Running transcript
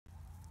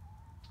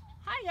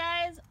Hi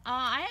guys,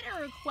 I had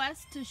a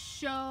request to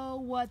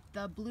show what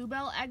the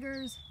Bluebell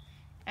Eggers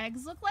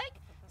eggs look like.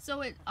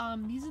 So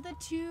these are the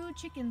two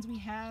chickens we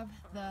have,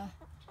 the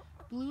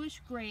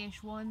bluish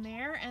grayish one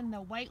there and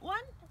the white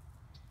one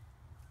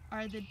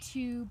are the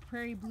two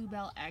Prairie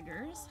Bluebell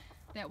Eggers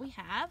that we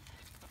have.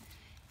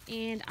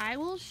 And I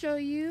will show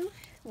you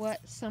what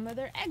some of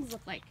their eggs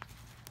look like.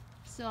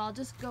 So I'll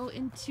just go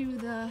into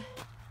the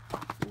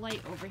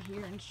light over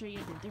here and show you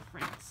the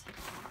difference.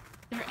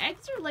 Their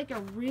eggs are like a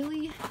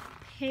really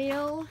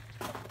pale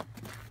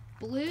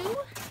blue.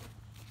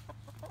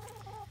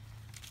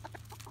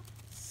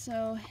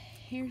 So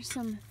here's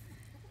some.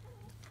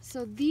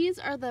 So these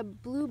are the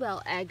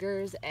Bluebell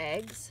Eggers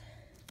eggs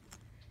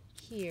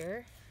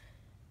here.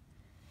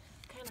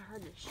 Kind of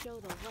hard to show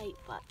the light,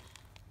 but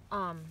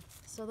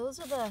so those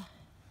are the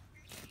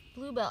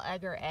Bluebell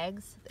Egger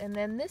eggs, and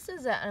then this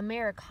is an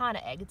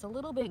Americana egg. It's a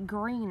little bit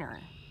greener,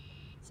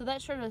 so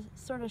that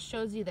sort of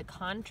shows you the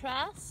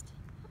contrast.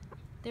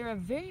 They're a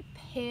very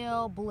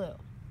pale blue.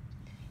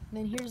 And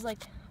then here's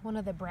like one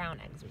of the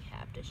brown eggs we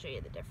have to show you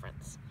the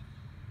difference.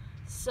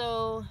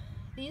 So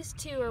these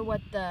two are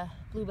what the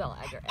Bluebell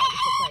Egger eggs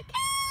look like.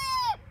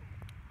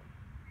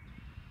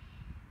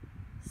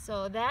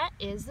 So that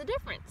is the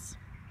difference.